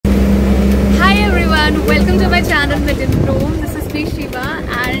in Rome. This is me Shiva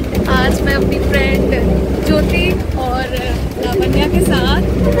and आज मैं अपनी फ्रेंड ज्योति और लावण्या के साथ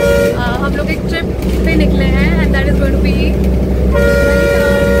हम लोग एक ट्रिप पे निकले हैं and that is going to be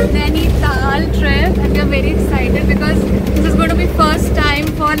Nainital trip and we are very excited because this is going to be first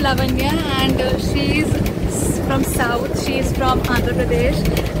time for Lavanya and she is from South, she is from Andhra Pradesh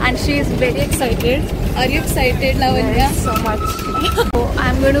and she is very excited. Are you excited, Lavanya? Yes, so much. So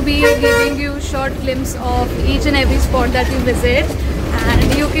I'm going to be giving you short glimpse of each and every spot that we visit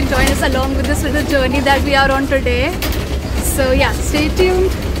and you can join us along with this little journey that we are on today. So yeah, stay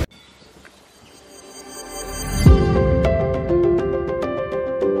tuned.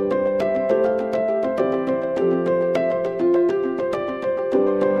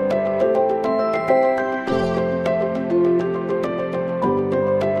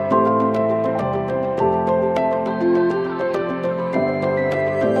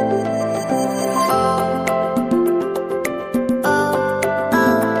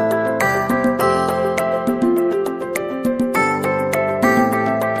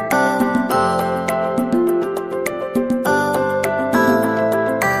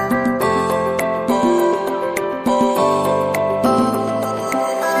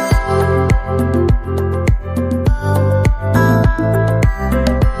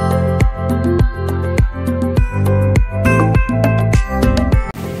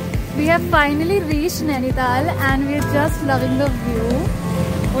 We have finally reached Nainital and we are just loving the view.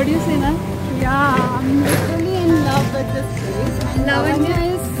 What do you say, Nan? Yeah, I'm literally in love with this place. And Lavanya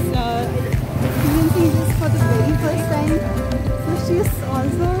is experiencing this for the very first time. So she is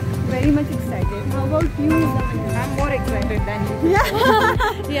also very much excited. How about you, Lavanya? I'm more excited than you.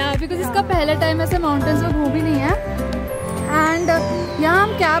 Yeah, because इसका पहला time ऐसे mountains में घूम ही नहीं है and यहाँ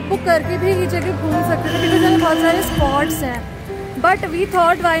हम cab book करके भी ये जगह घूम सकते थे बिकॉज यहाँ बहुत सारे स्पॉट्स हैं but we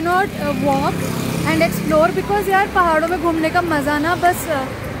thought why not walk and explore because यार पहाड़ों में घूमने का मज़ा ना बस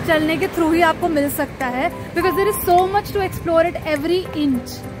चलने के थ्रू ही आपको मिल सकता है because there is so much to explore it every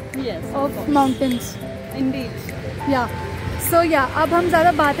inch of mountains Indeed. या सो या अब हम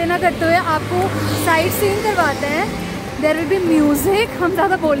ज़्यादा बातें ना करते हुए आपको साइट सीइंग करवाते हैं. देयर विल बी म्यूजिक, हम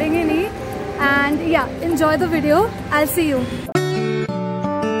ज़्यादा बोलेंगे नहीं एंड या enjoy the video. I will see you.